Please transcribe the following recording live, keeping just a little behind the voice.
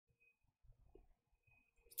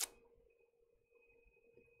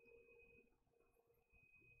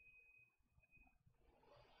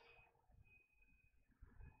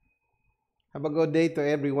Have a good day to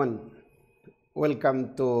everyone.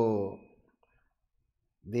 Welcome to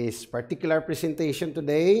this particular presentation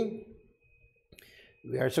today.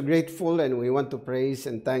 We are so grateful and we want to praise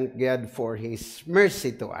and thank God for His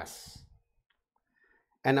mercy to us.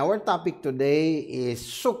 And our topic today is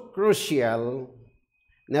so crucial,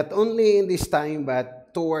 not only in this time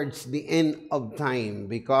but towards the end of time,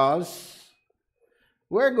 because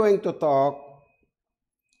we're going to talk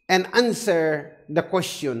and answer the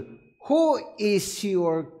question, who is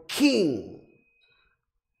your king?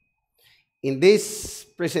 In this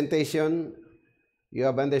presentation, you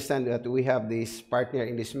have understand that we have this partner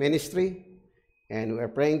in this ministry, and we are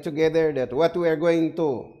praying together that what we are going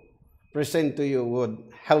to present to you would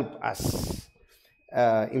help us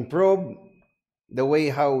improve the way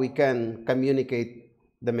how we can communicate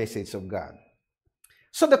the message of God.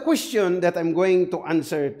 So the question that I'm going to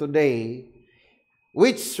answer today,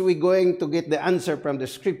 which we're going to get the answer from the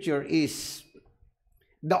scripture, is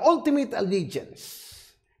the ultimate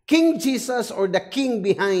allegiance. King Jesus, or the king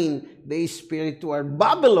behind the spiritual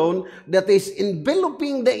Babylon that is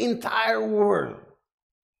enveloping the entire world.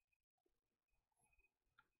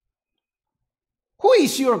 Who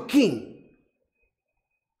is your king?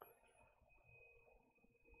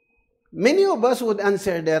 Many of us would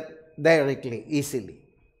answer that directly, easily.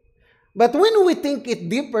 But when we think it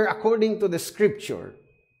deeper according to the scripture,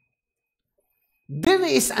 there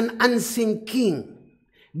is an unseen king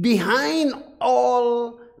behind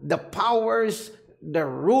all the powers, the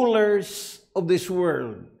rulers of this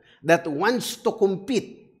world that wants to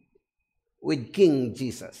compete with King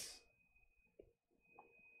Jesus.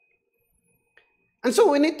 And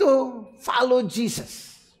so we need to follow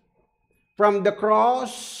Jesus from the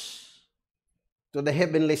cross to the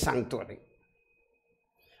heavenly sanctuary.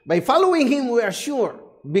 By following Him, we are sure,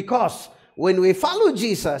 because when we follow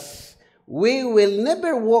Jesus, we will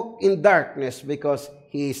never walk in darkness because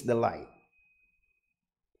He is the light.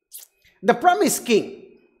 The promised king.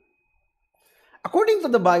 According to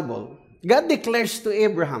the Bible, God declares to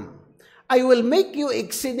Abraham, I will make you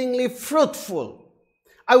exceedingly fruitful.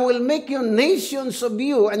 I will make you nations of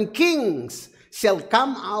you, and kings shall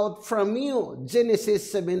come out from you.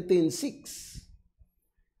 Genesis 17:6.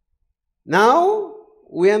 Now,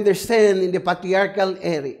 we understand in the patriarchal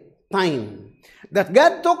time that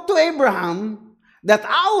God talked to Abraham that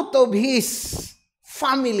out of his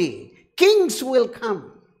family, kings will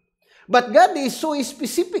come. But God is so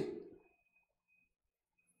specific.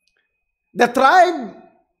 The tribe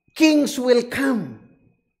kings will come.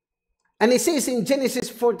 And it says in Genesis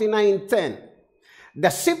 49:10, the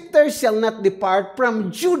scepter shall not depart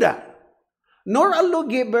from Judah, nor a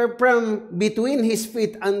lawgiver from between his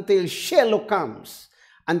feet until Shiloh comes.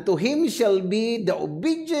 And to him shall be the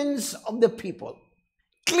obedience of the people.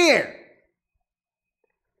 Clear.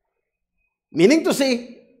 Meaning to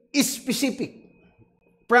say, specific.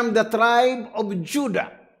 From the tribe of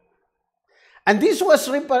Judah. And this was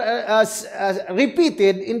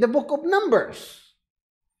repeated in the book of Numbers.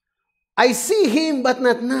 I see him, but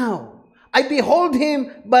not now. I behold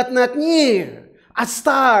him, but not near. A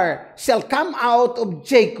star shall come out of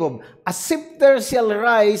Jacob. A scepter shall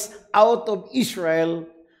rise out of Israel,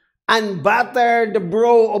 and batter the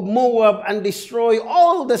brow of Moab, and destroy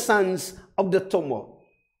all the sons of the tumult.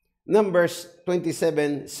 Numbers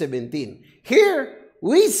 27:17. Here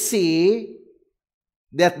we see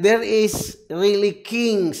that there is really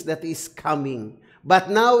kings that is coming. But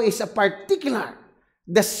now is a particular,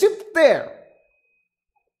 the scepter,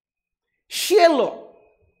 Shiloh.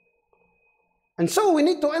 And so we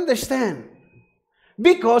need to understand,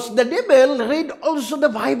 because the devil read also the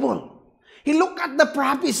Bible. He looked at the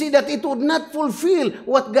prophecy that it would not fulfill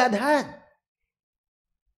what God had.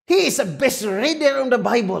 He is a best reader on the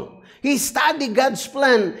Bible. He studied God's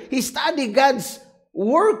plan. He studied God's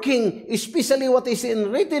working, especially what is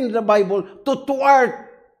written in the Bible, to thwart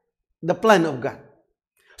the plan of God.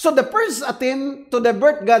 So the first attempt to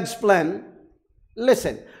divert God's plan,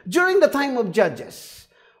 listen, during the time of Judges,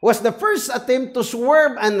 was the first attempt to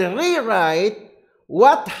swerve and rewrite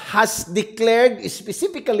what has declared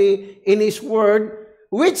specifically in His word,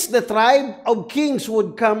 which the tribe of kings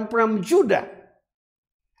would come from Judah.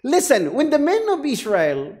 Listen, when the men of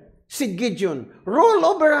Israel said, Gideon, rule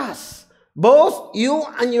over us, both you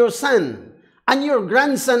and your son, and your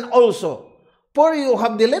grandson also, for you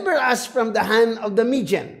have delivered us from the hand of the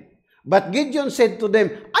Midian. But Gideon said to them,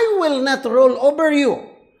 I will not rule over you,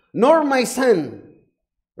 nor my son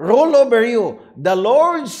rule over you. The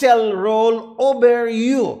Lord shall rule over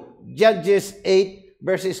you. Judges 8,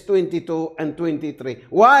 verses 22 and 23.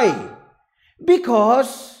 Why?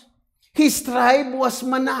 Because his tribe was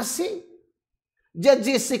Manasseh.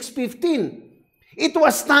 Judges 6:15. It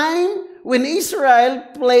was time when Israel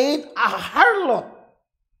played a harlot.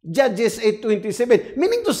 Judges 8:27.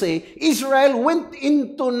 Meaning to say, Israel went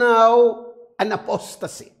into now an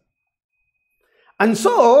apostasy. And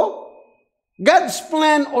so, God's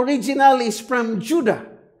plan original is from Judah.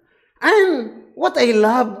 And what I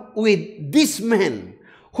love with this man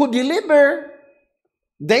who delivered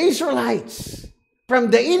the Israelites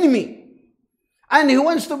from the enemy, and he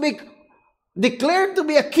wants to be declared to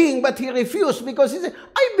be a king, but he refused because he said,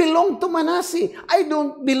 I belong to Manasseh. I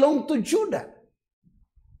don't belong to Judah.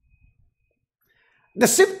 The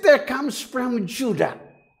scepter comes from Judah.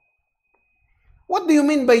 What do you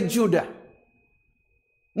mean by Judah?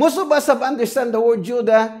 Most of us have understand the word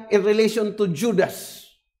Judah in relation to Judas.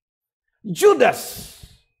 Judas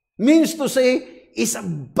means to say is a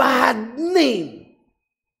bad name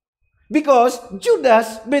because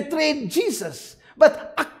Judas betrayed Jesus.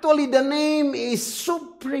 But actually, the name is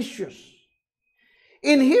so precious.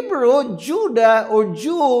 In Hebrew, Judah or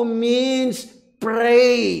Jew means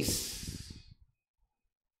praise.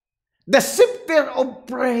 The scepter of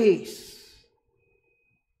praise.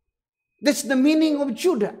 That's the meaning of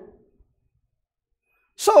Judah.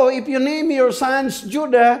 So, if you name your sons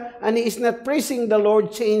Judah and he is not praising the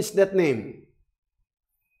Lord, change that name.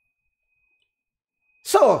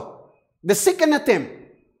 So, the second attempt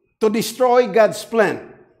to destroy God's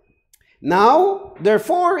plan. Now,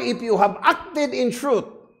 therefore, if you have acted in truth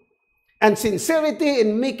and sincerity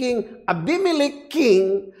in making Abimelech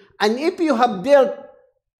king, and if you have dealt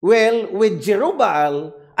well with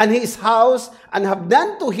Jerubbaal and his house, and have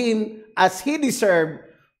done to him as he deserved,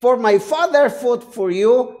 for my father fought for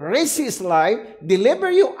you, raised his life,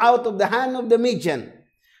 delivered you out of the hand of the Midian.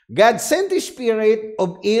 God sent a spirit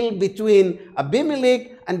of ill between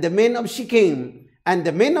Abimelech and the men of Shechem, and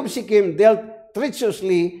the men of Shechem dealt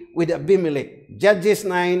treacherously with Abimelech. Judges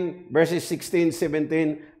 9, verses 16,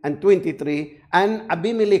 17, and 23. And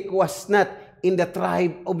Abimelech was not in the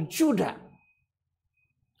tribe of Judah.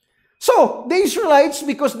 So, the Israelites,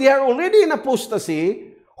 because they are already in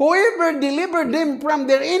apostasy, whoever delivered them from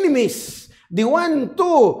their enemies, the one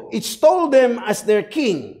to extol them as their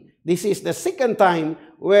king. This is the second time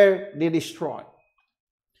where they destroy.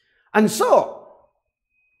 And so,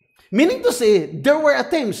 meaning to say, there were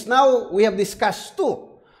attempts. Now, we have discussed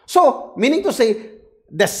two. So, meaning to say,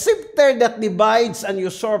 the scepter that divides and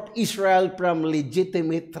usurps Israel from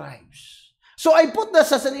legitimate tribes. So, I put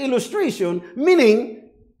this as an illustration, meaning,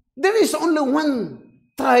 there is only one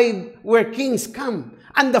tribe where kings come.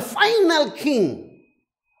 And the final king,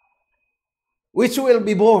 which will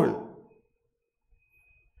be born.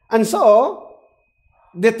 And so,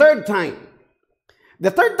 the third time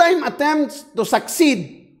attempts to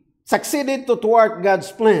succeeded to thwart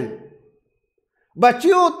God's plan. But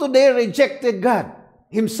you today rejected God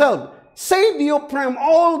himself, save you from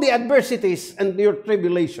all the adversities and your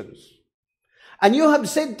tribulations. And you have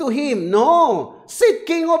said to him, no, sit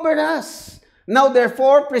king over us. Now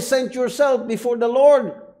therefore present yourself before the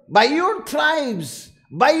Lord by your tribes,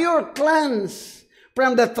 by your clans.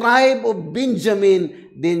 From the tribe of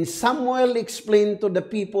Benjamin, then Samuel explained to the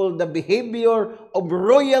people the behavior of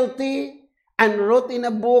royalty and wrote in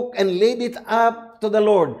a book and laid it up to the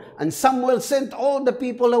Lord. And Samuel sent all the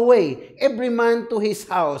people away, every man to his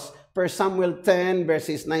house. 1 Samuel 10,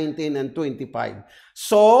 verses 19 and 25.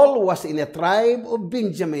 Saul was in a tribe of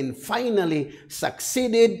Benjamin, finally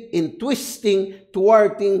succeeded in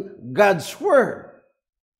thwarting God's word.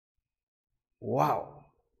 Wow.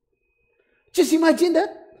 Just imagine that.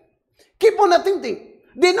 Keep on thinking.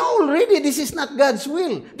 They know already this is not God's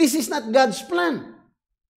will. This is not God's plan.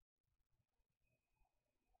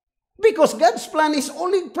 Because God's plan is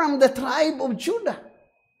only from the tribe of Judah.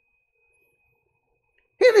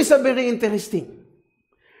 Here is a very interesting.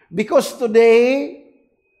 Because today,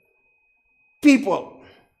 people,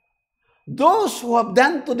 those who have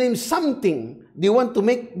done to them something, they want to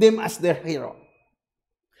make them as their hero.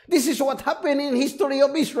 This is what happened in history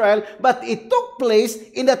of Israel, but it took place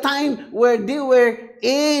in the time where they were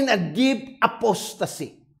in a deep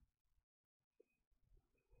apostasy.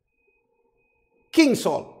 King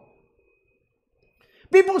Saul.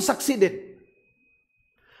 People succeeded.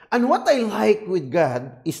 And what I like with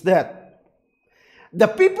God is that the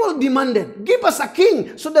people demanded, give us a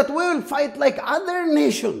king so that we will fight like other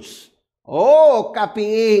nations. Oh,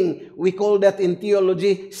 copying. We call that in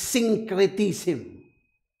theology syncretism.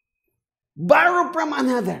 Borrow from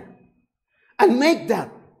another and make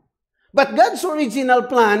that. But God's original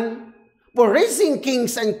plan for raising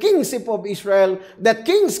kings and kingship of Israel, that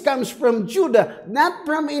kings comes from Judah, not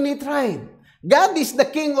from any tribe. God is the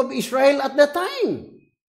king of Israel at the time.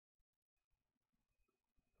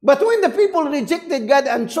 But when the people rejected God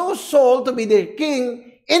and chose Saul to be their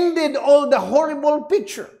king, ended all the horrible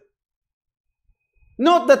picture.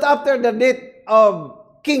 Note that after the death of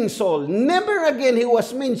King Saul, never again he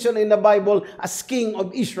was mentioned in the Bible as king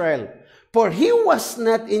of Israel. For he was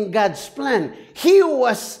not in God's plan. He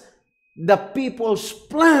was the people's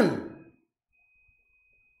plan.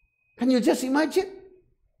 Can you just imagine?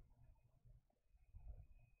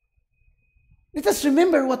 Let us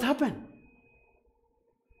remember what happened.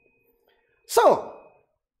 So,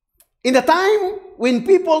 in the time when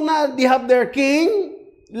people now they have their king,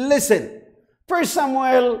 listen. 1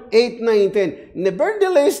 Samuel 8, 9, 10.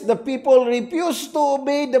 Nevertheless, the people refused to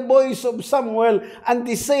obey the voice of Samuel, and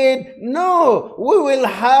they said, "No, we will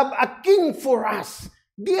have a king for us."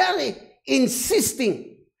 They are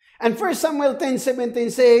insisting. And 1 Samuel 10, 17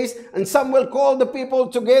 says, "And Samuel called the people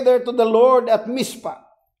together to the Lord at Mizpah,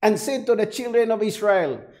 and said to the children of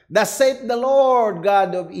Israel, Thus saith the Lord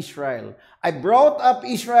God of Israel, I brought up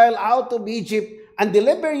Israel out of Egypt, and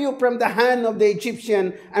deliver you from the hand of the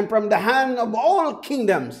Egyptian, and from the hand of all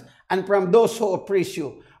kingdoms, and from those who oppress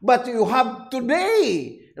you. But you have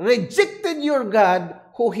today rejected your God,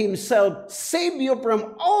 who himself saved you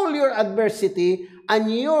from all your adversity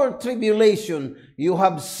and your tribulation. You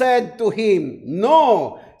have said to him,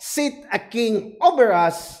 No, sit a king over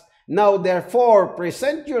us. Now therefore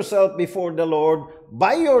present yourself before the Lord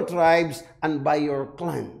by your tribes and by your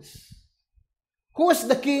clans." Who was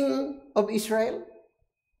the king of Israel?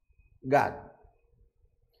 God.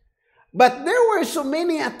 But there were so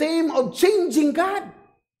many attempts of changing God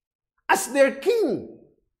as their king.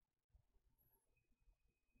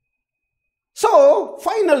 So,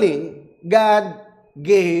 finally, God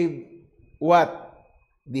gave what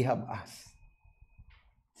they have asked.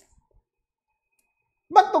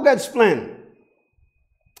 Back to God's plan.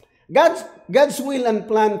 God's will and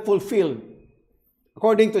plan fulfilled,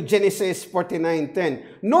 according to Genesis 49:10.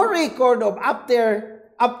 No record of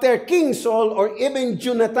after King Saul or even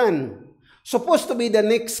Jonathan, supposed to be the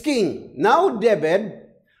next king. Now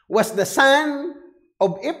David was the son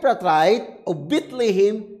of Ephrathite of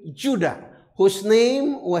Bethlehem, Judah, whose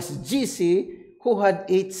name was Jesse, who had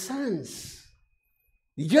 8 sons.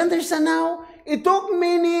 Did you understand now? It took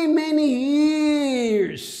many, many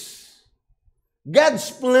years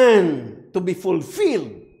God's plan to be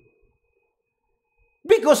fulfilled,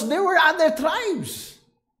 because there were other tribes.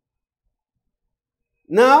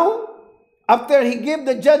 Now, after he gave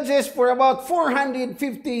the judges for about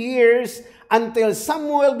 450 years until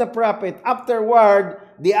Samuel the prophet, afterward,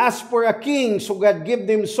 they asked for a king, so God gave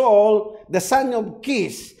them Saul, the son of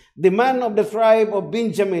Kish, the man of the tribe of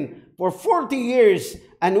Benjamin, for 40 years.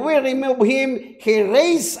 And when he removed him, he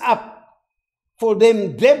raised up for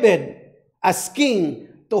them David as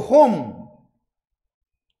king, to whom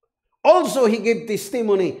also he gave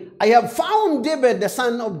testimony, I have found David the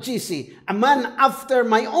son of Jesse, a man after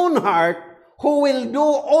my own heart, who will do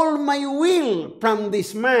all my will. From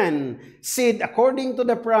this man, said according to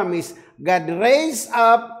the promise, God raised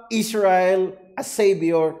up Israel a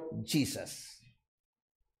Savior, Jesus.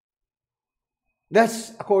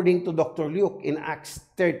 That's according to Dr. Luke in Acts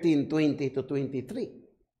 13:20-23.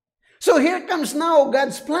 So here comes now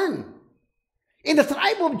God's plan in the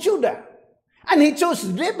tribe of Judah. And he chose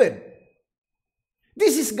David.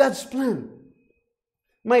 This is God's plan.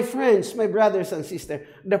 My friends, my brothers and sisters,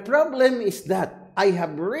 the problem is that I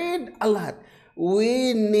have read a lot.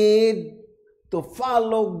 We need to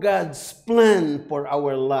follow God's plan for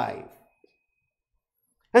our life.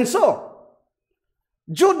 And so,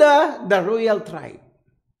 Judah, the royal tribe.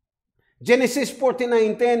 Genesis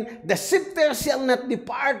 49:10, the scepter shall not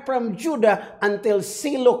depart from Judah until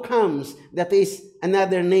Shiloh comes. That is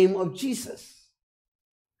another name of Jesus.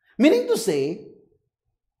 Meaning to say,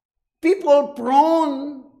 people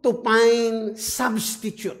prone to find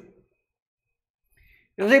substitute,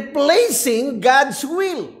 replacing God's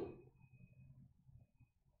will.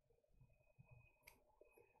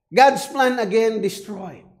 God's plan again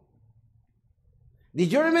destroyed.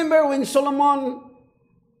 Did you remember when Solomon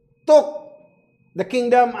took the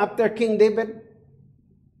kingdom after King David?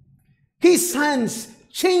 His sons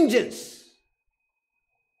changes.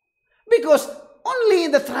 Because only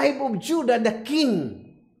in the tribe of Judah the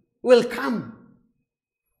king will come.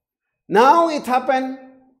 Now it happened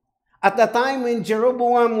at the time when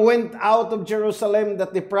Jeroboam went out of Jerusalem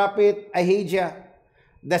that the prophet Ahijah,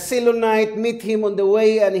 the Silonite, met him on the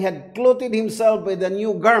way, and he had clothed himself with a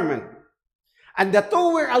new garment. And the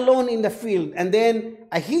two were alone in the field. And then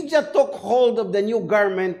Ahijah took hold of the new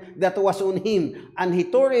garment that was on him, and he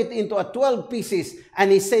tore it into 12 pieces.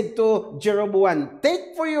 And he said to Jeroboam,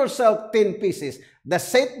 take for yourself 10 pieces. Thus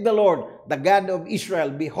saith the Lord, the God of Israel,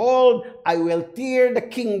 behold, I will tear the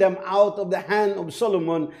kingdom out of the hand of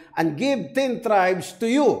Solomon, and give 10 tribes to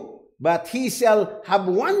you. But he shall have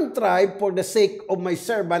 1 tribe for the sake of my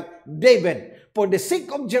servant David, for the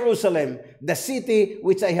sake of Jerusalem, the city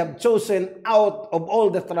which I have chosen out of all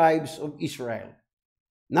the tribes of Israel.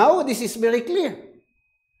 Now, this is very clear.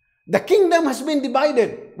 The kingdom has been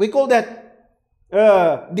divided. We call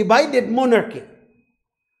that divided monarchy.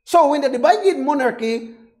 So, in the divided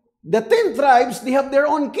monarchy, the 10 tribes, they have their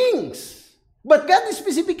own kings. But God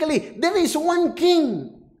specifically, there is one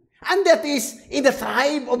king. And that is in the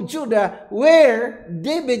tribe of Judah, where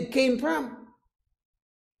David came from.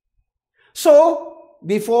 So,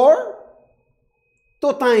 before,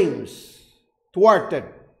 2 times, thwarted.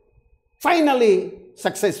 Finally,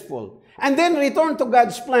 successful. And then returned to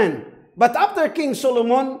God's plan. But after King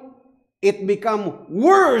Solomon, it became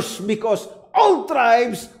worse because all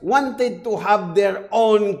tribes wanted to have their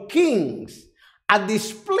own kings. A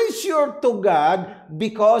displeasure to God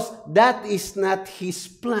because that is not His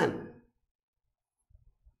plan.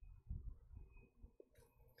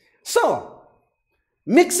 So,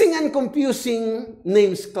 mixing and confusing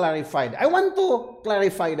names clarified. I want to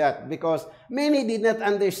clarify that because many did not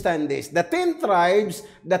understand this. The 10 tribes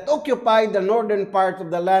that occupied the northern part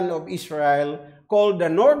of the land of Israel, called the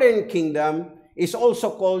northern kingdom, is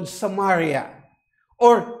also called Samaria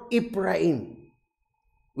or Ephraim.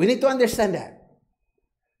 We need to understand that.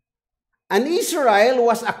 And Israel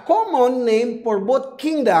was a common name for both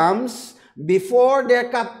kingdoms before their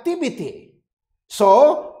captivity.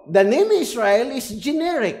 So, the name Israel is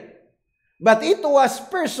generic, but it was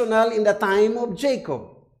personal in the time of Jacob.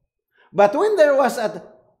 But when there was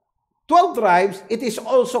 12 tribes, it is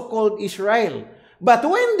also called Israel. But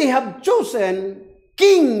when they have chosen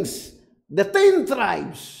kings, the 10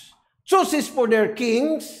 tribes chooses for their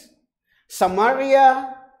kings,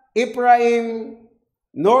 Samaria, Ephraim,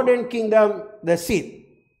 Northern Kingdom, the seat.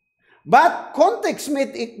 But context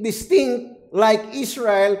made it distinct, like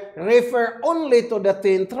Israel refer only to the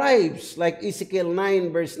 10 tribes, like Ezekiel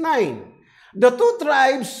 9 verse 9. The 2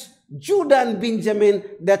 tribes, Judah and Benjamin,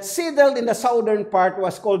 that settled in the southern part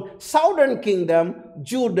was called Southern Kingdom,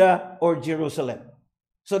 Judah or Jerusalem.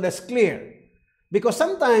 So that's clear. Because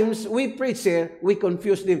sometimes we preach here, we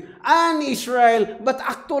confuse them. And Israel, but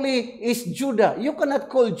actually is Judah. You cannot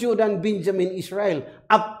call Judah and Benjamin Israel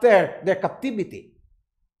after their captivity.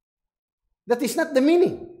 That is not the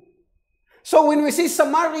meaning. So when we see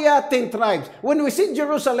Samaria, 10 tribes. When we see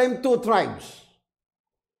Jerusalem, 2 tribes.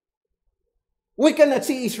 We cannot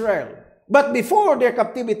see Israel. But before their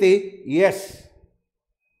captivity, yes.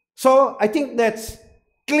 So I think that's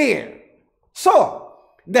clear. So,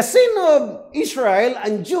 the sin of Israel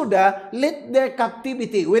and Judah led their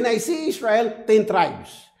captivity. When I say Israel, 10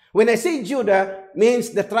 tribes. When I say Judah,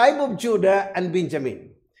 means the tribe of Judah and Benjamin.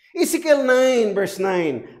 Ezekiel 9 verse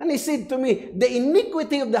 9, and he said to me, the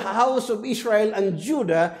iniquity of the house of Israel and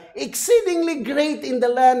Judah exceedingly great in the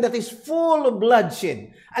land that is full of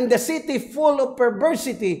bloodshed, and the city full of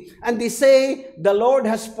perversity. And they say, the Lord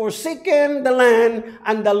has forsaken the land,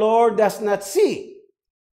 and the Lord does not see.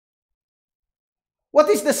 What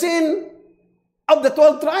is the sin of the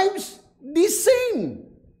 12 tribes? The same.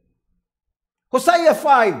 Hosea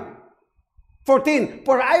 5:14,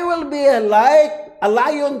 for I will be like a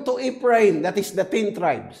lion to Ephraim, that is the 10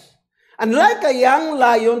 tribes, and like a young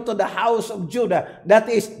lion to the house of Judah, that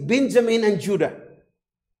is Benjamin and Judah,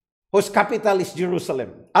 whose capital is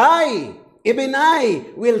Jerusalem. Even I,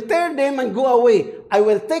 will tear them and go away. I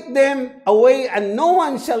will take them away, and no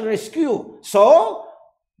one shall rescue. So,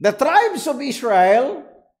 the tribes of Israel,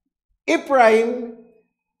 Ephraim,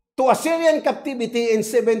 to Assyrian captivity in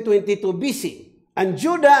 722 BC, and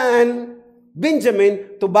Judah and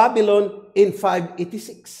Benjamin to Babylon in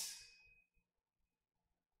 586.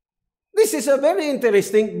 This is a very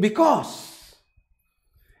interesting because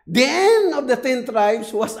the end of the 10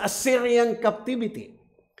 tribes was Assyrian captivity.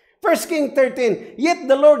 1 Kings 13, yet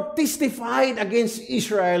the Lord testified against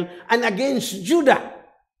Israel and against Judah.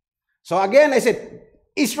 So again, I said,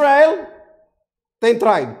 Israel, 10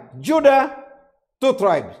 tribes. Judah, 2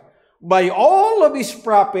 tribes. By all of his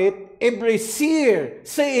prophets, every seer,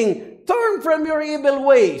 saying, turn from your evil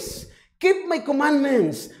ways. Keep my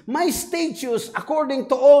commandments, my statutes, according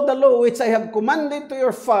to all the law which I have commanded to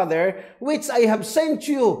your father, which I have sent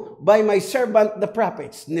you by my servant the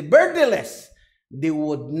prophets. Nevertheless, they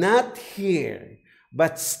would not hear,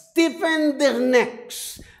 but stiffened their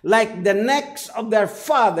necks. like the necks of their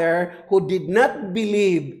father who did not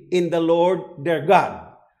believe in the Lord their God.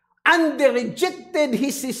 And they rejected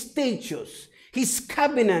his statutes, his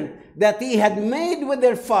covenant that he had made with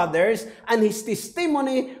their fathers, and his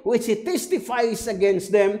testimony which he testifies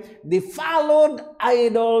against them. They followed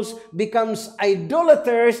idols, becomes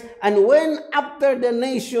idolaters, and went after the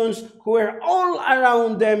nations who were all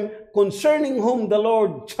around them, concerning whom the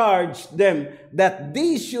Lord charged them that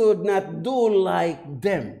they should not do like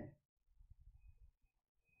them.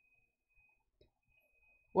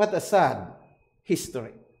 What a sad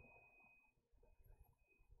history.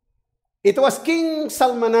 It was King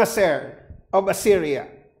Salmanaser of Assyria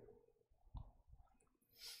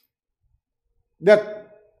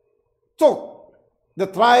that took the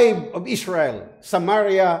tribe of Israel,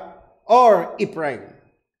 Samaria, or Ephraim.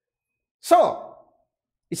 So,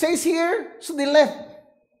 it says here, so they left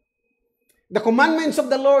the commandments of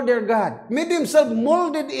the Lord their God, made themselves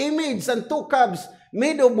molded image and two calves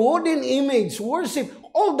made of wooden image, worship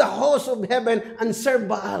all the hosts of heaven, and serve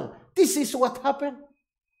Baal. This is what happened.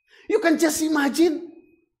 You can just imagine.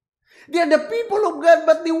 They are the people of God,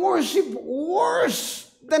 but they worship worse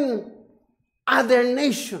than other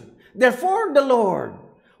nations. Therefore, the Lord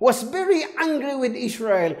was very angry with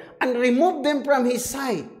Israel and removed them from his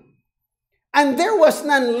sight. And there was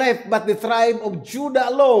none left but the tribe of Judah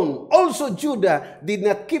alone. Also Judah did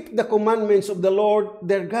not keep the commandments of the Lord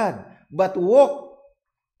their God, but walked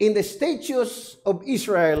in the statutes of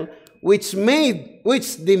Israel, which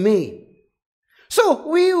they made. So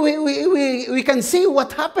we can see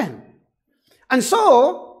what happened. And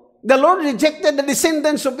so the Lord rejected the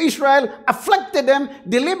descendants of Israel, afflicted them,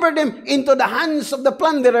 delivered them into the hands of the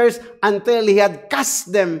plunderers until he had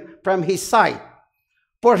cast them from his sight.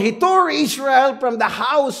 For he tore Israel from the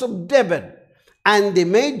house of David, and they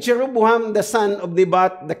made Jeroboam the son of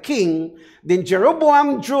Nebat the king. Then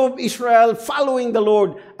Jeroboam drove Israel following the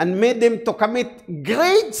Lord and made them to commit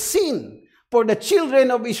great sin. For the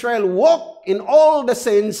children of Israel walked in all the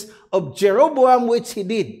sins of Jeroboam which he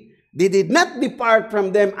did. They did not depart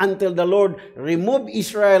from them until the Lord removed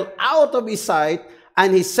Israel out of his sight,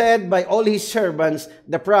 and he said by all his servants,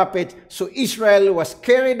 the prophets, so Israel was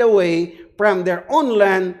carried away from their own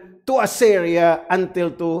land to Assyria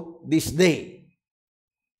until to this day.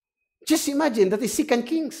 Just imagine, that is 2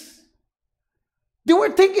 Kings. They were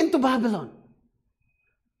taken to Babylon.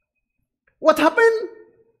 What happened?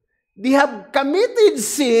 They have committed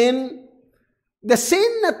sin. The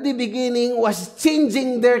sin at the beginning was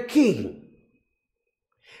changing their king.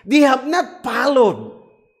 They have not followed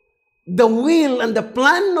the will and the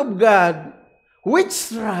plan of God, which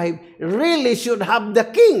tribe really should have the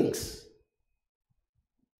kings.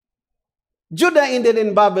 Judah ended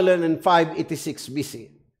in Babylon in 586 BC.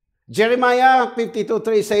 Jeremiah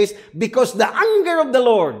 52:3 says, because the anger of the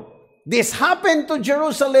Lord, this happened to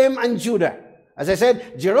Jerusalem and Judah. As I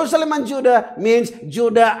said, Jerusalem and Judah means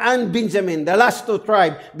Judah and Benjamin, the last two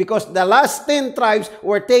tribes, because the last 10 tribes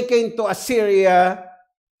were taken to Assyrian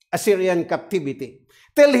captivity.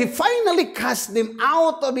 Till he finally cast them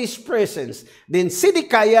out of his presence. Then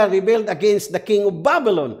Zedekiah rebelled against the king of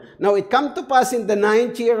Babylon. Now it came to pass in the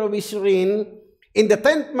 9th year of his reign, in the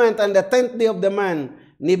 10th month and the 10th day of the month,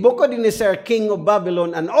 Nebuchadnezzar, king of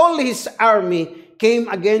Babylon, and all his army came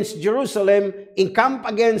against Jerusalem, encamped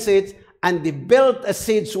against it, and they built a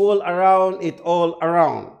siege wall around it all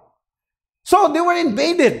around. So they were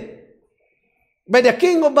invaded by the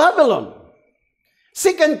king of Babylon.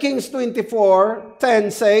 2 Kings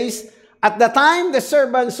 24:10 says, at the time the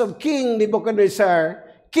servants of King Nebuchadnezzar,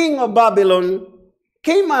 king of Babylon,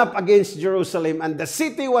 came up against Jerusalem, and the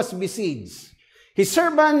city was besieged. His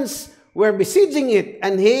servants were besieging it,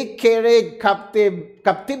 and he carried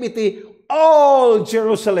captivity all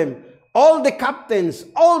Jerusalem, all the captains,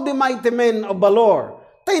 all the mighty men of valor,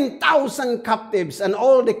 10,000 captives, and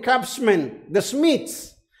all the craftsmen, the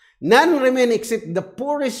smiths. None remained except the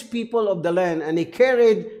poorest people of the land, and he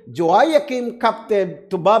carried Joachim captive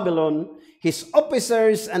to Babylon, his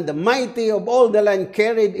officers and the mighty of all the land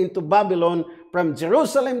carried into Babylon, from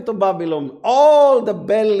Jerusalem to Babylon, all the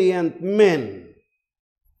valiant men.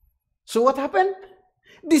 So what happened?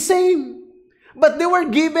 The same. But they were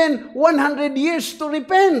given 100 years to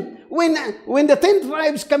repent. When the 10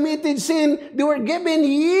 tribes committed sin, they were given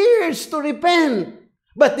years to repent.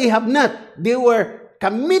 But they have not. They were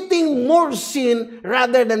committing more sin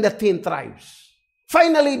rather than the 10 tribes.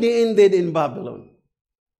 Finally, they ended in Babylon.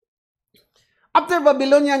 After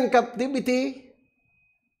Babylonian captivity,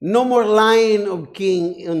 no more line of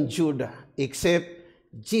king in Judah except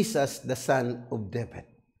Jesus, the son of David.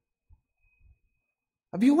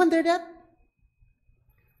 Have you wondered that?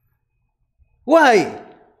 Why?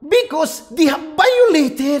 Because they have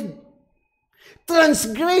violated,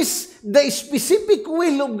 transgressed the specific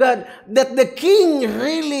will of God that the king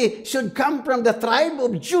really should come from the tribe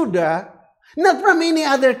of Judah, not from any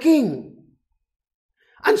other king.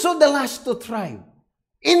 And so the last two tribes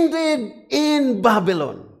ended in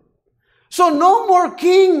Babylon. So no more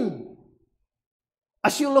king.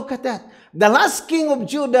 As you look at that, the last king of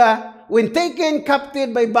Judah, when taken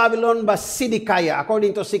captive by Babylon, was Zedekiah,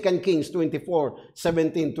 according to 2 Kings 24,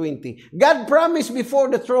 17, 20. God promised before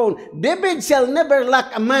the throne, David shall never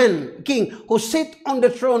lack a man, king, who sit on the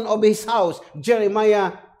throne of his house.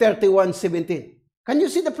 Jeremiah 31, 17. Can you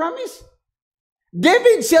see the promise?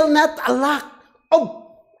 David shall not lack of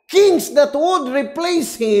kings that would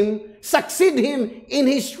replace him, succeed him in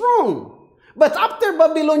his throne. But after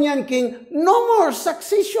Babylonian king, no more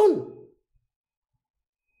succession.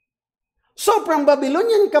 So from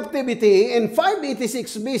Babylonian captivity in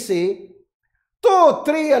 586 BC to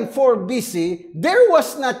 3 and 4 BC, there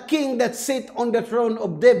was not king that sat on the throne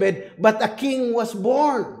of David, but a king was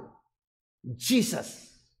born,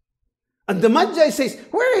 Jesus. And the Magi says,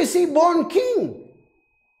 where is he born king?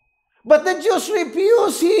 But the Jews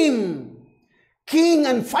refused him, king,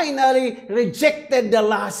 and finally rejected the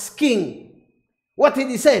last king. What did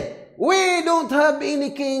he say? We don't have any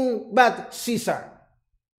king but Caesar.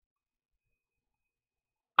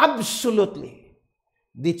 Absolutely,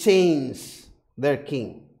 they changed their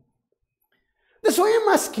king. That's why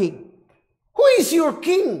I'm asking, who is your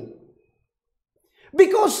king?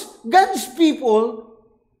 Because God's people,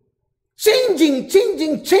 changing.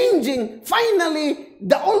 Finally,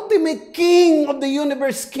 the ultimate king of the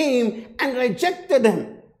universe came and rejected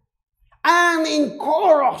them. And in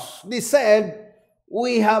chorus, they said,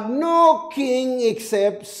 we have no king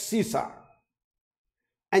except Caesar.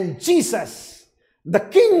 And Jesus, the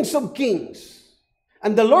kings of kings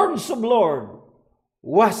and the lords of lords,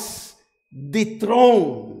 was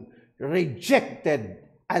dethroned, rejected,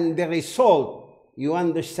 and the result, you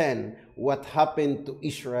understand what happened to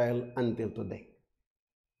Israel until today.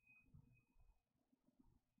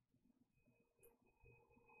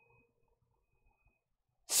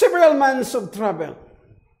 Several months of travel.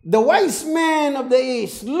 The wise men of the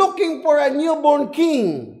east looking for a newborn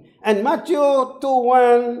king. And Matthew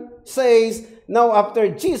 2:1 says, now after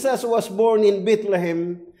Jesus was born in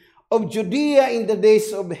Bethlehem of Judea in the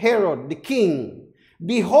days of Herod the king,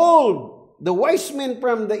 behold, the wise men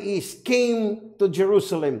from the east came to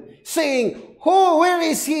Jerusalem, saying, where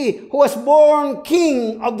is he who was born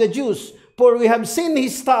king of the Jews? For we have seen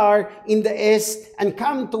his star in the east and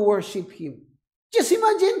come to worship him. Just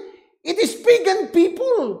imagine, it is pagan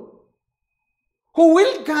people who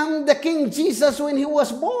welcomed the King Jesus when he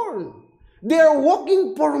was born. They are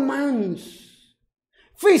walking for months,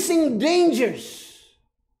 facing dangers.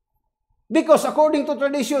 Because according to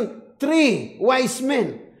tradition, 3 wise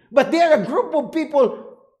men. But they are a group of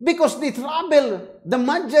people because they travel, the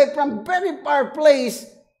Magi, from very far place,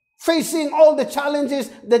 facing all the challenges,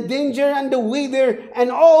 the danger and the weather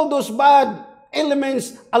and all those bad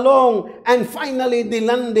elements along, and finally they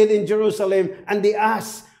landed in Jerusalem and they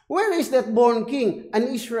asked, where is that born king? And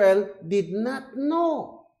Israel did not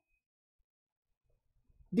know.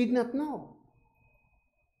 Did not know.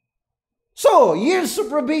 So, years of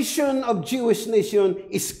probation of Jewish nation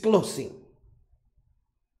is closing.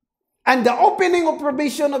 And the opening of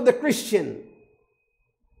probation of the Christian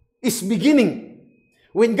is beginning.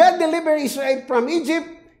 When God delivered Israel from Egypt,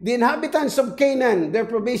 the inhabitants of Canaan, their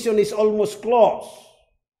probation is almost closed.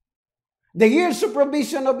 The years of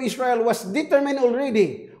probation of Israel was determined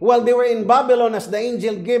already while they were in Babylon, as the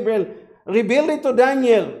angel Gabriel revealed it to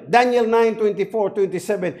Daniel, Daniel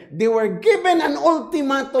 9:24-27. They were given an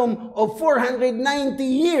ultimatum of 490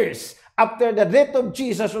 years after the death of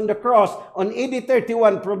Jesus on the cross on AD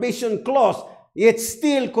 31, probation closed. Yet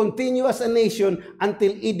still continue as a nation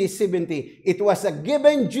until AD 70. It was a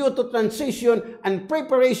given due to transition and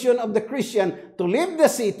preparation of the Christian to leave the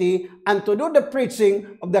city and to do the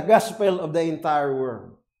preaching of the gospel of the entire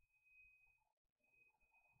world.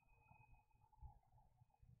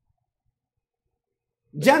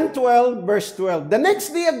 John 12, verse 12. The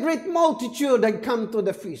next day a great multitude had come to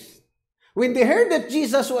the feast. When they heard that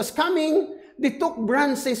Jesus was coming, they took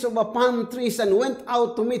branches of a palm trees and went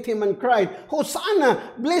out to meet him and cried,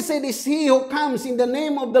 Hosanna, blessed is he who comes in the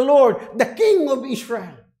name of the Lord, the King of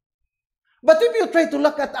Israel. But if you try to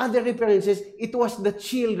look at other references, it was the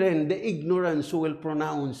children, the ignorance, who will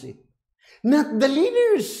pronounce it. Not the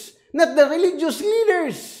leaders, not the religious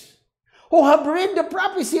leaders, who have read the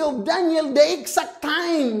prophecy of Daniel, the exact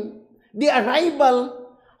time, the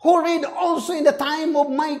arrival, who read also in the time of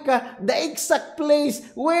Micah the exact place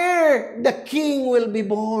where the king will be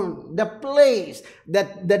born. The place,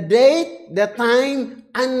 that the date, the time,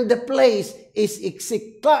 and the place is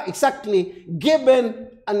exactly given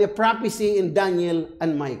in the prophecy in Daniel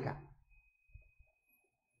and Micah.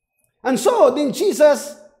 And so, then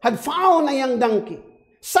Jesus had found a young donkey,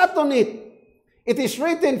 sat on it. It is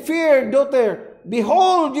written, "Fear, daughter,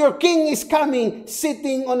 behold, your king is coming,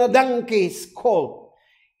 sitting on a donkey's colt."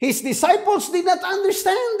 His disciples did not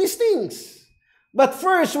understand these things. But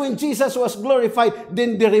first, when Jesus was glorified,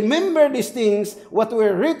 then they remembered these things, what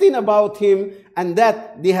were written about him, and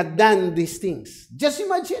that they had done these things. Just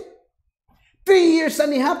imagine. 3.5 years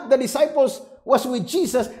the disciples was with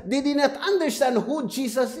Jesus. They did not understand who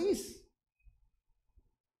Jesus is.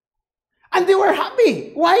 And they were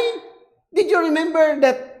happy. Why? Did you remember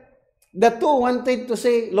that the two wanted to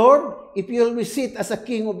say, "Lord, if you will sit as a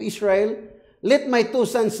king of Israel, let my 2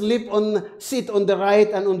 sons sit on the right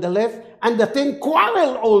and on the left." And the 10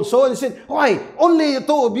 quarreled also and said, "Why? Only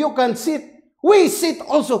 2 of you can sit. We sit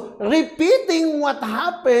also." Repeating what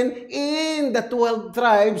happened in the 12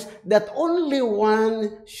 tribes, that only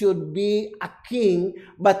one should be a king,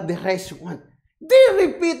 but the rest want. They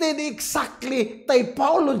repeated exactly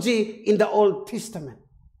typology in the Old Testament.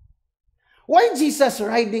 Why Jesus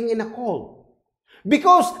riding in a colt?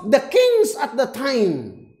 Because the kings at the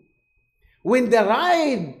time, when they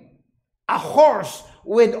ride a horse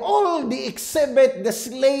with all the exhibit, the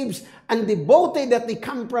slaves, and the booty that they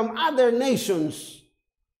come from other nations,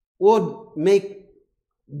 would make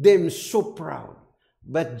them so proud.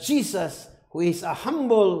 But Jesus, who is a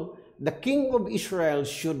humble, the King of Israel,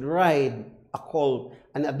 should ride a colt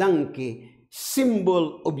and a donkey,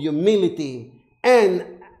 symbol of humility,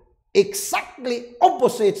 and exactly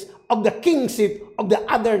opposites of the kingship of the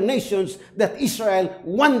other nations that Israel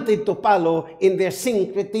wanted to follow in their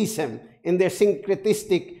syncretism, in their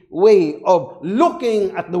syncretistic way of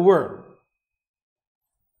looking at the world.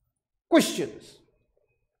 Questions.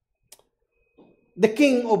 The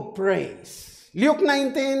King of Praise. Luke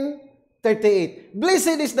 19:38.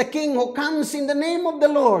 "Blessed is the King who comes in the name of the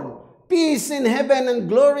Lord. Peace in heaven and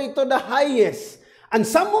glory to the highest." And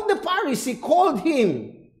some of the Pharisees called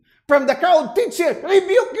him from the crowd, "Teacher,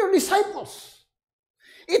 rebuke your disciples."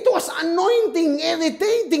 It was anointing,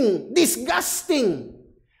 irritating, disgusting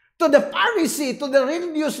to the Pharisees, to the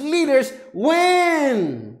religious leaders,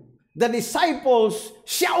 when the disciples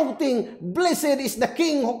shouting, "Blessed is the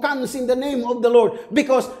King who comes in the name of the Lord,"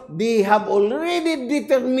 because they have already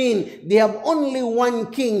determined they have only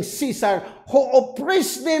one king, Caesar, who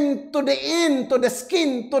oppressed them to the end, to the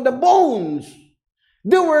skin, to the bones.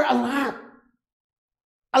 There were a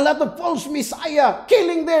lot of false messiah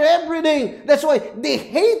killing there every day. That's why they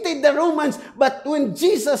hated the Romans. But when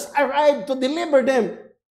Jesus arrived to deliver them,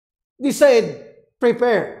 they said,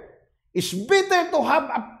 "Prepare. It's better to have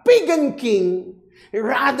a pagan king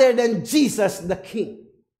rather than Jesus the King."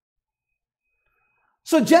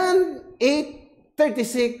 So John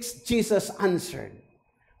 8:36, Jesus answered,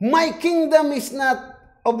 "My kingdom is not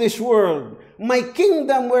of this world. My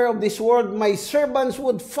kingdom were of this world, my servants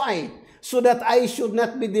would fight, so that I should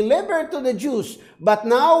not be delivered to the Jews. But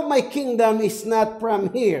now my kingdom is not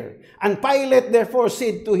from here." And Pilate therefore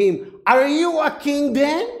said to him, "Are you a king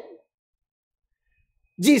then?"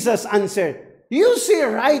 Jesus answered, "You say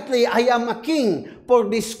rightly, I am a king. For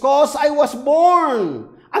this cause I was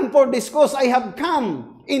born, and for this cause I have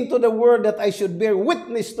come into the world, that I should bear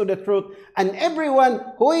witness to the truth. And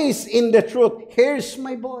everyone who is in the truth hears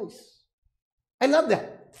my voice." I love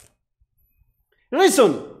that.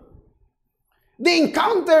 Reason. The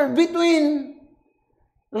encounter between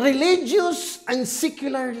religious and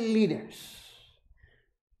secular leaders.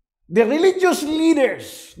 The religious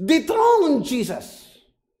leaders dethroned Jesus.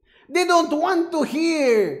 They don't want to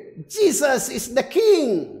hear Jesus is the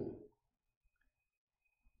king.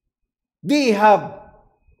 They have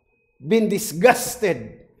been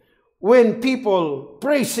disgusted when people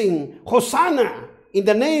praising Hosanna in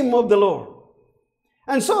the name of the Lord.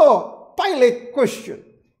 And so Pilate questioned.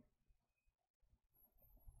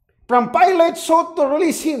 From Pilate sought to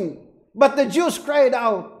release him, but the Jews cried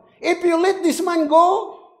out, "If you let this man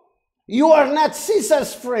go, you are not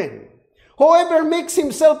Caesar's friend. Whoever makes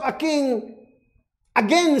himself a king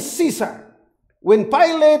against Caesar." When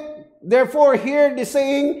Pilate therefore heard the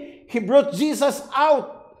saying, he brought Jesus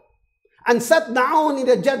out and sat down in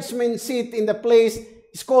the judgment seat in the place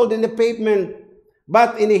is called in the pavement,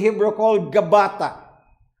 but in the Hebrew called Gabbatha.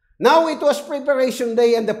 Now it was preparation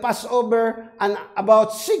day and the Passover, and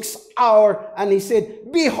about 6 hours, and he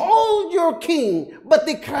said, "Behold your king." But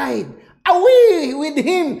they cried, Away with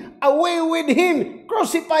him! Away with him!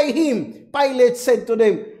 Crucify him! Pilate said to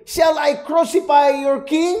them, shall I crucify your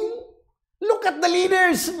king? Look at the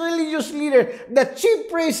leaders, religious leader. The chief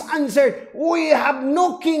priest answered, we have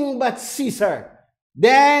no king but Caesar.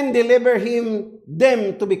 Then deliver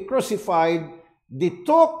them to be crucified. They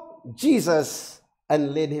took Jesus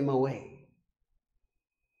and led him away.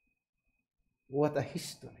 What a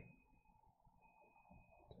history.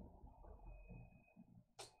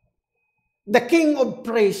 The King of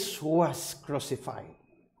Praise was crucified.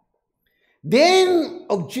 The end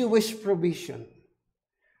of Jewish provision.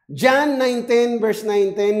 John 19, verse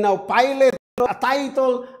 19, now Pilate wrote a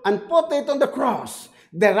title and put it on the cross.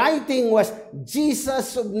 The writing was,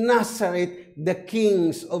 Jesus of Nazareth, the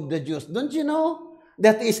King of the Jews. Don't you know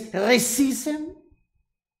that is racism?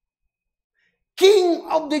 King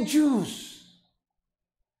of the Jews.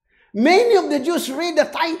 Many of the Jews read the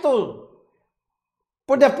title.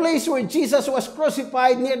 For the place where Jesus was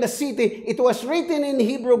crucified near the city, it was written in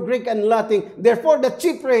Hebrew, Greek, and Latin. Therefore, the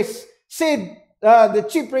chief priest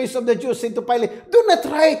of the Jews said to Pilate, do not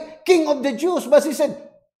write King of the Jews. But he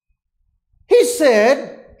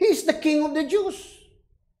said, he's the King of the Jews.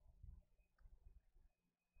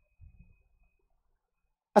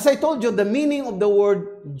 As I told you, the meaning of the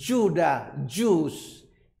word Judah, Jews,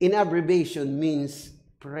 in abbreviation means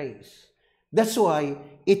praise. That's why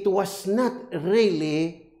it was not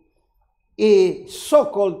really a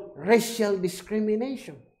so-called racial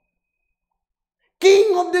discrimination.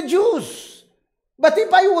 King of the Jews. But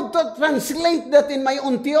if I would to translate that in my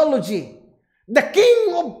own theology, the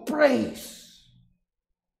King of Praise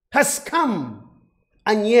has come,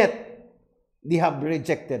 and yet they have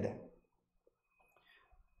rejected it.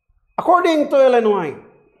 According to Ellen White,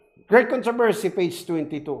 Great Controversy, page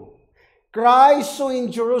 22, Christ saw in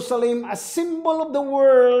Jerusalem a symbol of the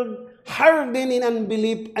world hardened in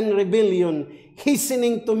unbelief and rebellion,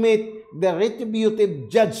 hastening to meet the retributive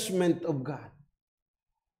judgment of God.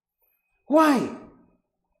 Why?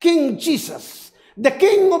 King Jesus, the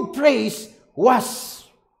King of Praise, was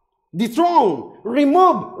dethroned,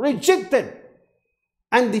 removed, rejected,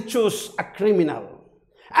 and they chose a criminal,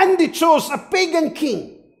 and they chose a pagan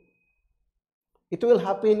king. It will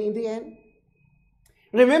happen in the end.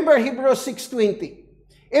 Remember Hebrews 6:20.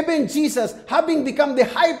 Even Jesus, having become the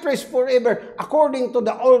high priest forever, according to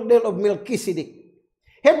the order of Melchizedek.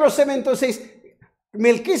 Hebrews 7:2 says,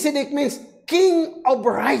 Melchizedek means king of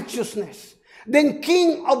righteousness. Then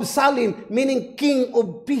king of Salem, meaning king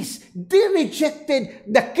of peace. They rejected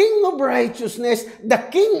the king of righteousness, the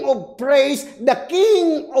king of praise, the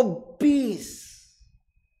king of peace.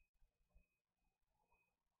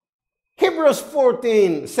 Hebrews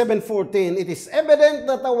 7:14, it is evident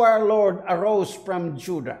that our Lord arose from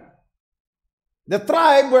Judah, the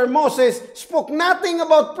tribe where Moses spoke nothing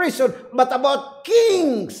about priesthood, but about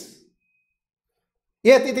kings.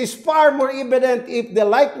 Yet it is far more evident if the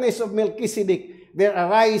likeness of Melchizedek, there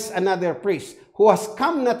arise another priest, who has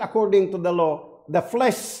come not according to the law, the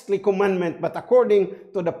fleshly commandment, but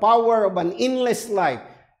according to the power of an endless life.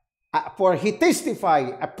 For he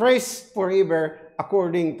testified, a priest forever,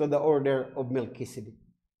 according to the order of Melchizedek.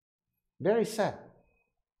 Very sad.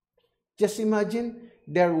 Just imagine,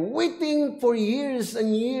 they're waiting for years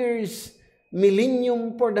and years,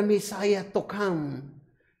 millennium, for the Messiah to come,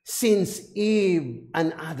 since Eve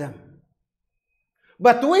and Adam.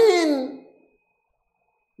 But when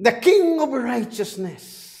the King of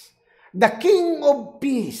righteousness, the King of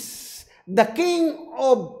peace, the King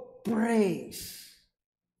of praise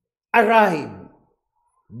arrived,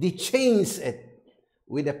 they changed it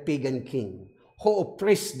with a pagan king who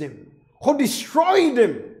oppressed them, who destroyed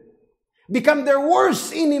them, become their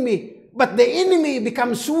worst enemy. But the enemy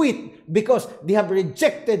becomes sweet because they have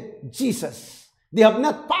rejected Jesus. They have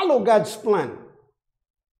not followed God's plan.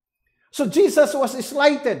 So Jesus was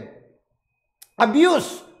slighted,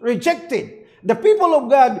 abused, rejected. The people of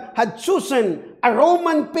God had chosen a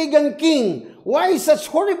Roman pagan king. Why such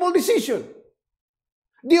horrible decision?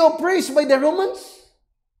 They oppressed by the Romans?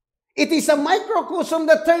 It is a microcosm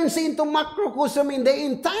that turns into macrocosm in the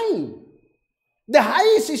end time. The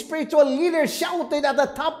highest spiritual leaders shouted at the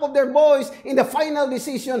top of their voice in the final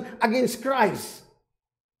decision against Christ.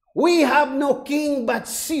 We have no king but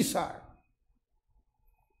Caesar.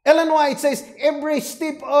 Ellen White says, every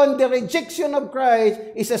step on the rejection of Christ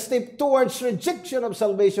is a step towards rejection of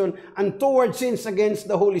salvation and towards sins against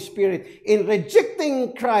the Holy Spirit. In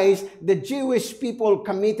rejecting Christ, the Jewish people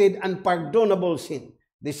committed unpardonable sin.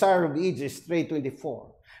 Desire of Ages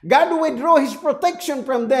 3:24. God withdrew his protection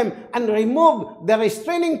from them and removed the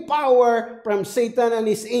restraining power from Satan and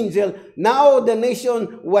his angel. Now the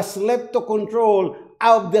nation was left to control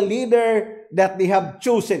of the leader that they have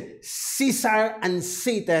chosen. Caesar and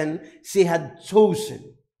Satan, she had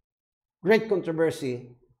chosen. Great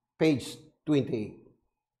controversy, page 28.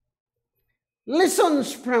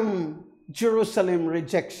 Lessons from Jerusalem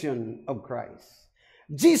rejection of Christ.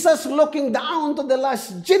 Jesus looking down to the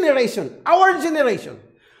last generation, our generation,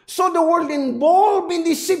 saw the world involved in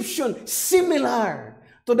deception similar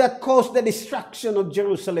to that caused the destruction of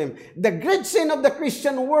Jerusalem. The great sin of the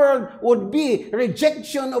Christian world would be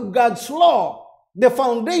rejection of God's law, the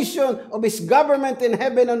foundation of His government in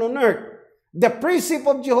heaven and on earth. The precept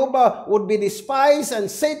of Jehovah would be despised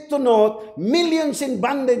and set to naught, millions in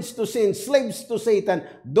bondage to sin, slaves to Satan,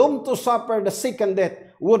 doomed to suffer the second death,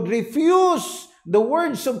 would refuse the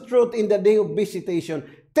words of truth in the day of visitation.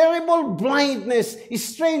 Terrible blindness,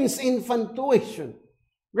 strange infatuation.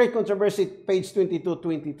 Great controversy, page 22,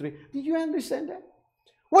 23. Did you understand that?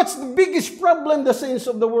 What's the biggest problem the saints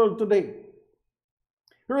of the world today?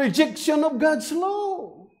 Rejection of God's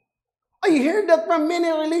law. I hear that from many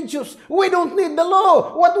religions. We don't need the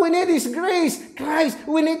law. What we need is grace. Christ,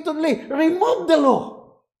 we need to remove the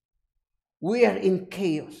law. We are in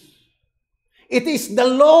chaos. It is the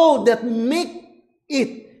law that makes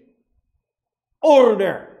it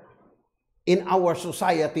order in our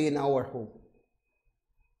society, in our home.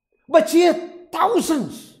 But yet,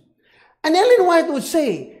 thousands. And Ellen White would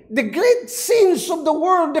say, the great sins of the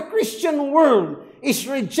world, the Christian world, is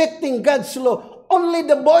rejecting God's law. Only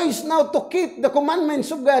the boys now to keep the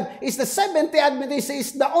commandments of God is the Seventh-day Adventist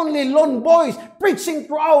is the only lone boys preaching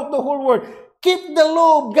throughout the whole world. Keep the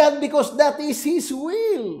law of God because that is His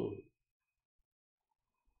will.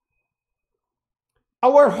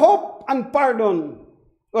 Our hope and pardon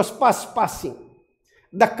was past passing.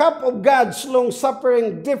 The cup of God's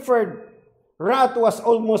long-suffering deferred wrath was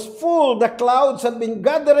almost full. The clouds had been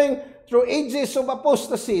gathering through ages of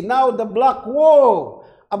apostasy. Now the black woe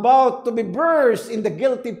about to be burst in the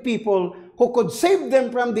guilty people who could save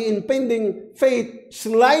them from the impending fate,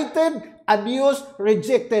 slighted, abused,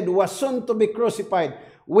 rejected, was soon to be crucified.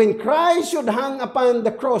 When Christ should hang upon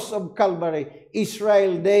the cross of Calvary,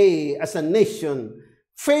 Israel, they as a nation,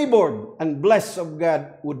 favored and blessed of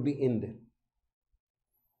God, would be ended.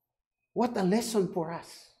 What a lesson for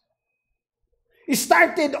us. It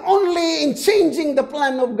started only in changing the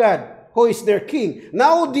plan of God, who is their king.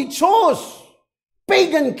 Now they chose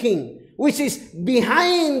pagan king, which is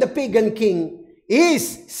behind the pagan king,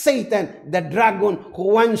 is Satan, the dragon who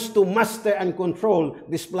wants to master and control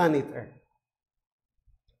this planet Earth.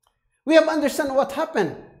 We have understand what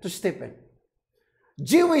happened to Stephen.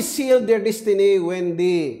 Jews sealed their destiny when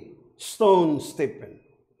they stoned Stephen.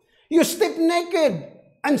 You step naked,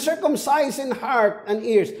 uncircumcised in heart and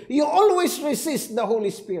ears. You always resist the Holy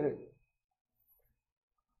Spirit.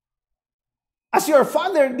 As your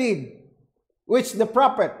father did, which the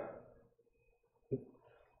prophet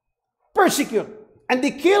persecute, and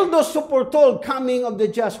they kill those who foretold coming of the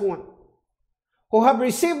just one, who have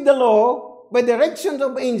received the law by direction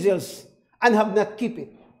of angels and have not kept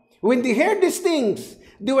it. When they heard these things,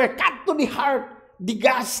 they were cut to the heart, they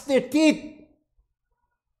gashed their teeth.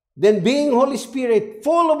 Then being Holy Spirit,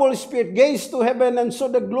 full of Holy Spirit, gazed to heaven and saw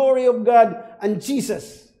the glory of God and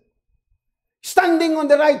Jesus standing on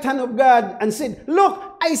the right hand of God, and said, "Look,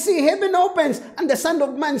 I see heaven opens and the Son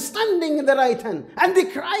of Man standing in the right hand." And they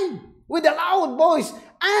cried with a loud voice,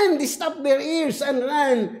 and they stopped their ears and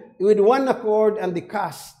ran with one accord, and they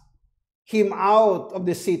cast him out of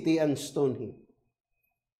the city and stoned him.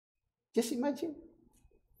 Just imagine.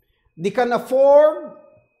 They can afford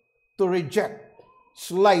to reject,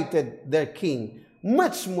 slighted their king,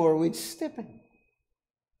 much more with Stephen.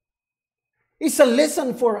 It's a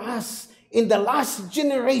lesson for us in the last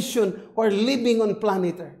generation who are living on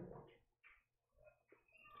planet Earth.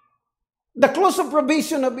 The close of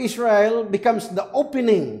probation of Israel becomes the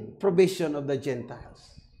opening probation of the Gentiles.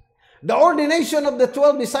 The ordination of the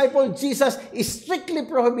 12 disciples, Jesus, is strictly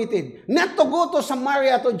prohibited not to go to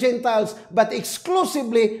Samaria to Gentiles, but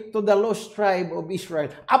exclusively to the lost tribe of Israel.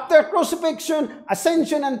 After crucifixion,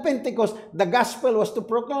 ascension, and Pentecost, the gospel was to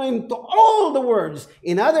proclaim to all the world.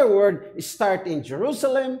 In other words, start in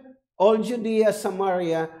Jerusalem, all Judea,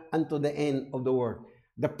 Samaria, and to the end of the world.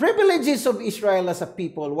 The privileges of Israel as a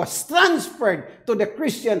people was transferred to the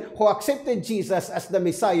Christian who accepted Jesus as the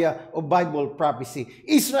Messiah of Bible prophecy.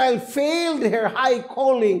 Israel failed her high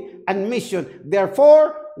calling and mission,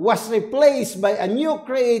 therefore was replaced by a new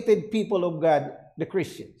created people of God, the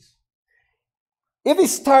Christians. It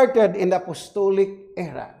started in the apostolic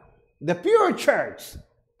era, the pure church,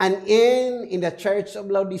 and in the church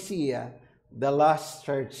of Laodicea, the last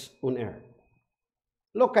church on earth.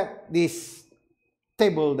 Look at this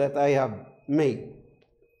table that I have made.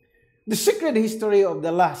 the secret history of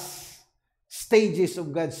the last stages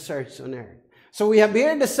of God's church on earth. So we have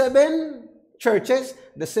here the 7 churches,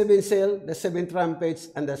 the 7 seals, the 7 trumpets,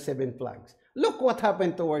 and the 7 plagues. Look what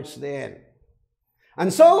happened towards the end.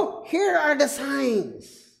 And so, here are the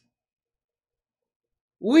signs.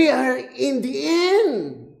 We are in the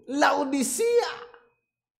end. Laodicea.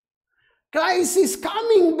 Christ is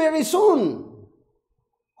coming very soon.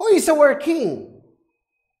 Who is our King?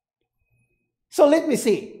 So let me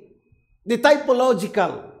see the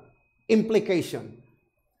typological implication.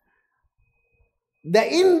 The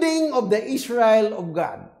ending of the Israel of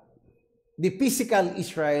God, the physical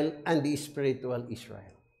Israel and the spiritual Israel.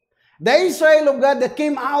 The Israel of God that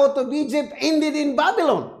came out of Egypt ended in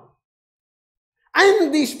Babylon.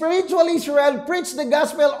 And the spiritual Israel preached the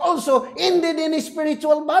gospel also ended in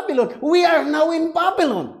spiritual Babylon. We are now in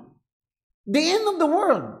Babylon. The end of the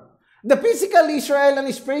world. The physical Israel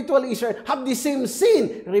and spiritual Israel have the same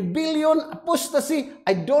sin. Rebellion, apostasy,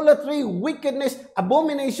 idolatry, wickedness,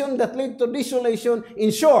 abomination that lead to desolation. In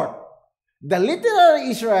short, the literal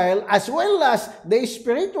Israel as well as the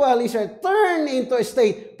spiritual Israel turned into a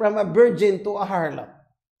state from a virgin to a harlot.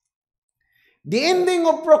 The ending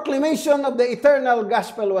of proclamation of the eternal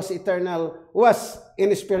gospel was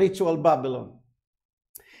in spiritual Babylon.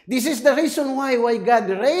 This is the reason why God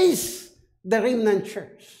raised the remnant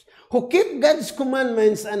church, who keep God's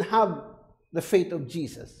commandments and have the faith of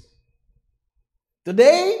Jesus.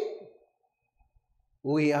 Today,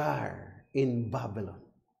 we are in Babylon.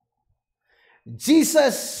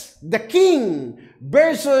 Jesus, the king,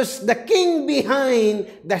 versus the king behind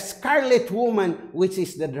the scarlet woman, which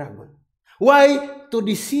is the dragon. Why? To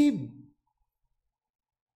deceive.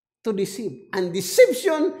 To deceive. And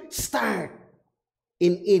deception starts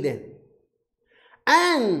in Eden.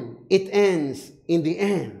 And it ends in the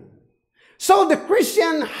end. So the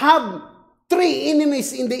Christian have 3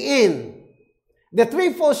 enemies in the end. The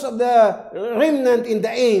 3 foes of the remnant in the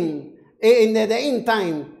end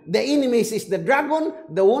time. The enemies is the dragon,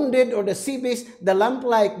 the wounded or the sea beast, the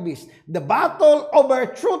lamp-like beast. The battle over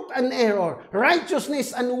truth and error,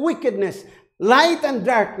 righteousness and wickedness, light and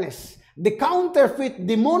darkness. The counterfeit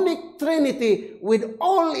demonic trinity with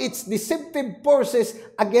all its deceptive forces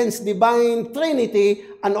against divine trinity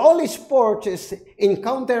and all its forces in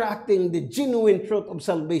counteracting the genuine truth of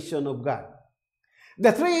salvation of God.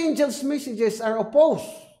 The 3 angels' messages are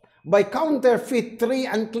opposed by counterfeit 3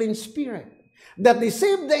 unclean spirits that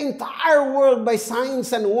deceive the entire world by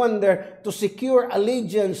signs and wonder to secure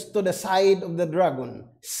allegiance to the side of the dragon,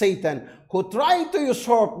 Satan, who tried to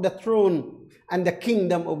usurp the throne and the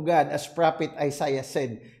kingdom of God, as prophet Isaiah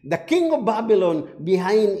said. The king of Babylon,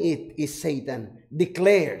 behind it is Satan,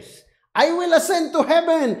 declares, I will ascend to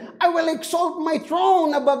heaven. I will exalt my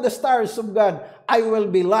throne above the stars of God. I will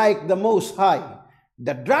be like the Most High.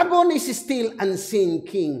 The dragon is still unseen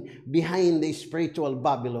king behind the spiritual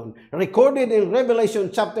Babylon. Recorded in Revelation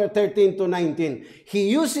chapter 13 to 19. He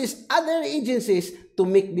uses other agencies to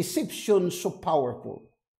make deception so powerful.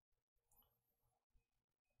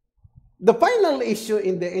 The final issue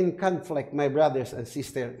in the end conflict, my brothers and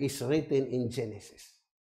sisters, is written in Genesis.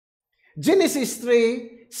 Genesis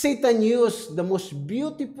 3, Satan used the most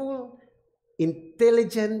beautiful,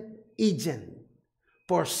 intelligent agent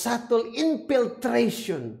for subtle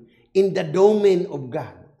infiltration in the domain of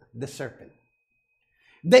God, the serpent.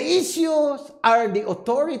 The issues are the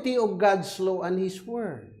authority of God's law and His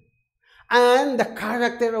word, and the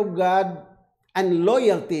character of God and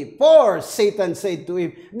loyalty. For Satan said to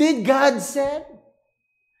him, did God say?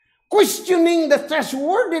 Questioning the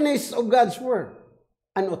trustworthiness of God's word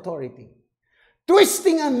and authority,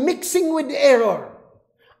 twisting and mixing with error,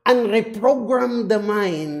 and reprogram the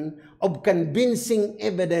mind of convincing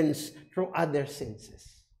evidence through other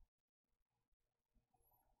senses.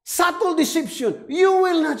 Subtle deception. You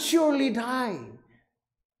will not surely die.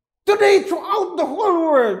 Today, throughout the whole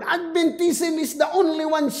world, Adventism is the only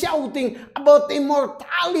one shouting about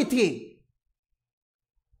immortality.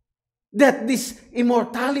 That this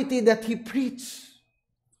immortality that he preached.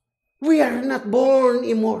 We are not born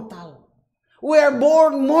immortal. We are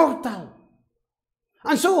born mortal.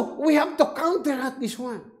 And so, we have to counteract this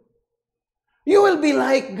one. You will be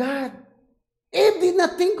like God. Eve did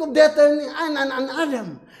not think of that and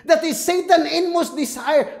Adam. That is Satan's inmost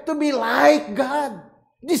desire to be like God.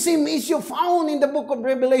 The same issue found in the book of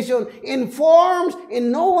Revelation in forms,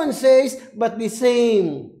 in no one says, but the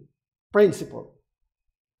same principle.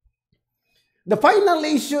 The final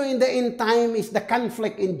issue in the end time is the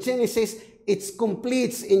conflict in Genesis. It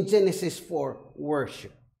completes in Genesis 4,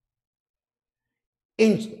 worship.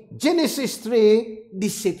 In Genesis 3,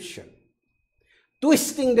 deception.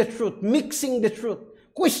 Twisting the truth, mixing the truth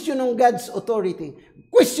questioning God's authority,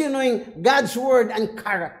 questioning God's word and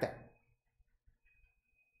character.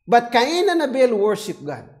 But Cain and Abel worshiped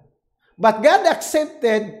God. But God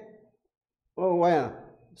accepted,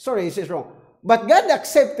 this is wrong. But God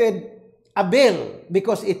accepted Abel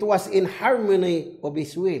because it was in harmony of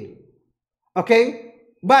his will. Okay?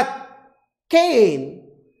 But Cain,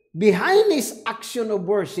 behind his action of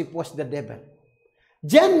worship was the devil.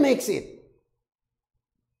 John makes it.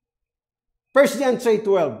 1 John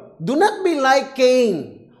 3:12. Do not be like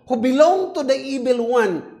Cain, who belonged to the evil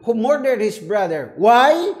one, who murdered his brother.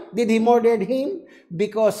 Why did he murder him?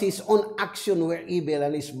 Because his own actions were evil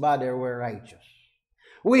and his brother were righteous.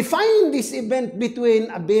 We find this event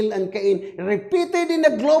between Abel and Cain repeated in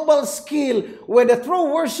a global scale where the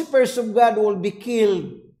true worshippers of God will be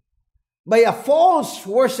killed by a false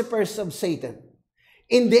worshippers of Satan.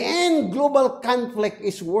 In the end, global conflict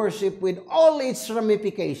is worship with all its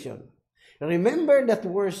ramifications. Remember that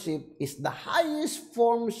worship is the highest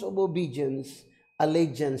forms of obedience,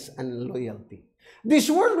 allegiance, and loyalty. This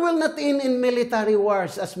world will not end in military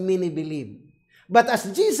wars as many believe. But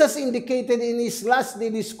as Jesus indicated in his last day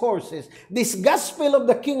discourses, this gospel of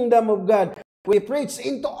the kingdom of God will be preached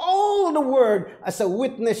into all the world as a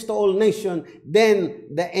witness to all nations, then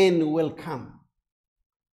the end will come.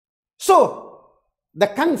 So, the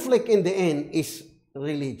conflict in the end is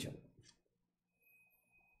religion.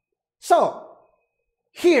 So,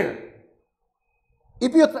 here,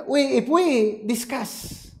 if we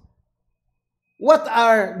discuss what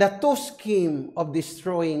are the two schemes of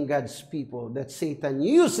destroying God's people that Satan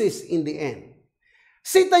uses in the end?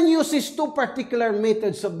 Satan uses two particular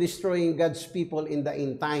methods of destroying God's people in the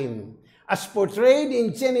end time, as portrayed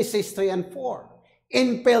in Genesis 3 and 4.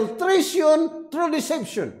 Infiltration through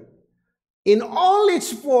deception in all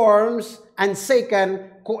its forms, and second,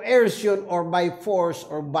 coercion or by force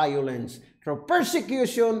or violence, through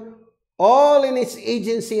persecution, all in its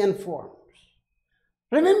agency and forms.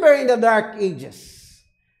 Remember in the Dark Ages,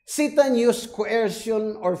 Satan used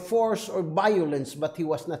coercion or force or violence, but he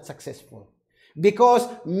was not successful. Because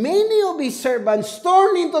many of his servants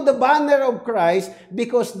turned into the banner of Christ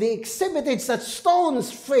because they exhibited such staunch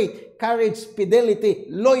faith, courage, fidelity,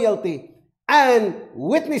 loyalty, and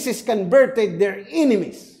witnesses converted their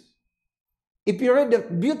enemies. If you read the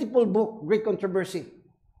beautiful book, Great Controversy,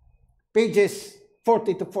 pages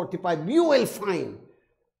 40 to 45, you will find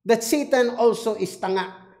that Satan also is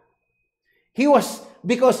tanga.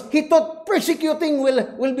 Because he thought persecuting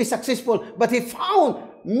will be successful, but he found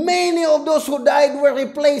many of those who died were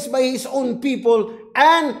replaced by his own people,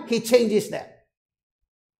 and he changes that.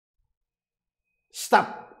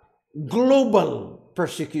 Stop global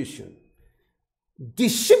persecution.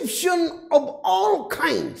 Deception of all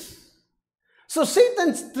kinds. So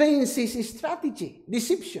Satan trains his strategy,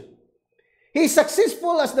 deception. He is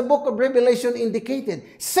successful, as the book of Revelation indicated.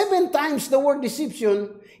 7 times the word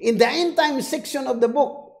deception in the end time section of the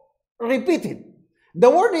book repeated. The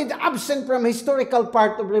word is absent from historical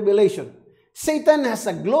part of Revelation. Satan has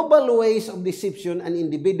a global ways of deception and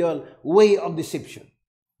individual way of deception.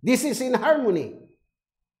 This is in harmony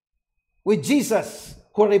with Jesus,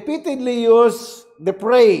 who repeatedly used the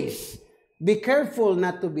phrase, be careful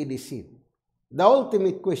not to be deceived. The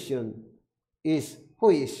ultimate question is, who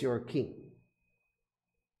is your king?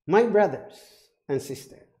 My brothers and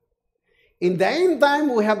sisters, in the end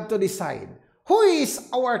time, we have to decide, who is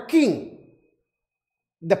our king?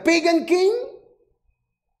 The pagan king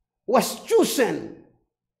was chosen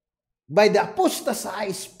by the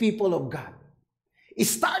apostatized people of God,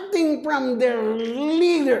 starting from their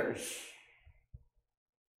leaders.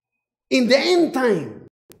 In the end time,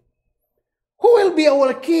 who will be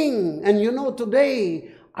our king? And you know,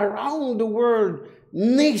 today, around the world,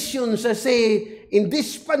 nations say, in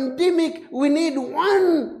this pandemic, we need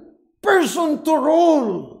one person to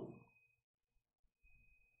rule.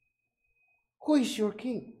 Who is your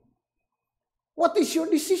king? What is your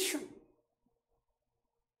decision?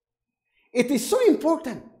 It is so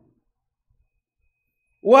important.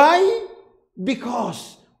 Why?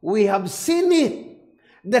 Because we have seen it.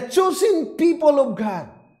 The chosen people of God.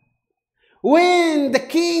 When the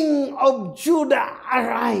King of Judah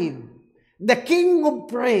arrived, the King of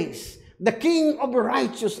praise, the King of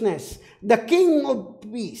righteousness, the King of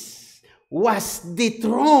peace, was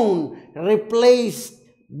dethroned, replaced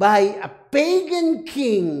by a pagan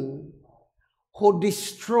king who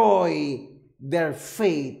destroyed their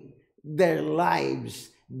faith, their lives,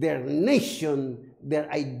 their nation, their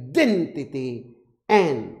identity,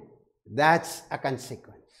 and that's a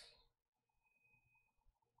consequence.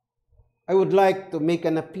 I would like to make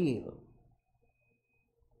an appeal.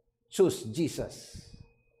 Choose Jesus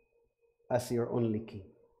as your only king.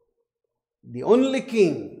 The only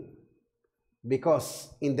king, because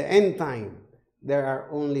in the end time, there are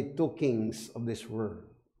only two kings of this world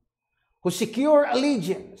who secure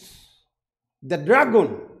allegiance. The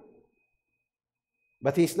dragon,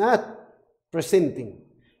 but he's not presenting.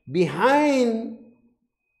 Behind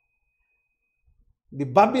the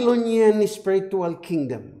Babylonian spiritual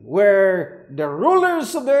kingdom, where the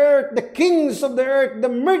rulers of the earth, the kings of the earth, the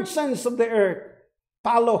merchants of the earth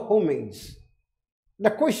follow homage,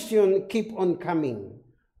 the question keep on coming,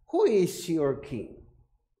 who is your king?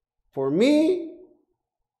 For me,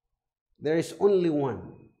 there is only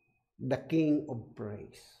one, the King of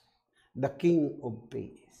praise, the King of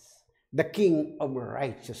peace, the King of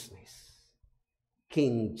righteousness,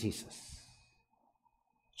 King Jesus.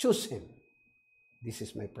 Choose him. This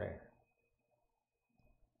is my prayer.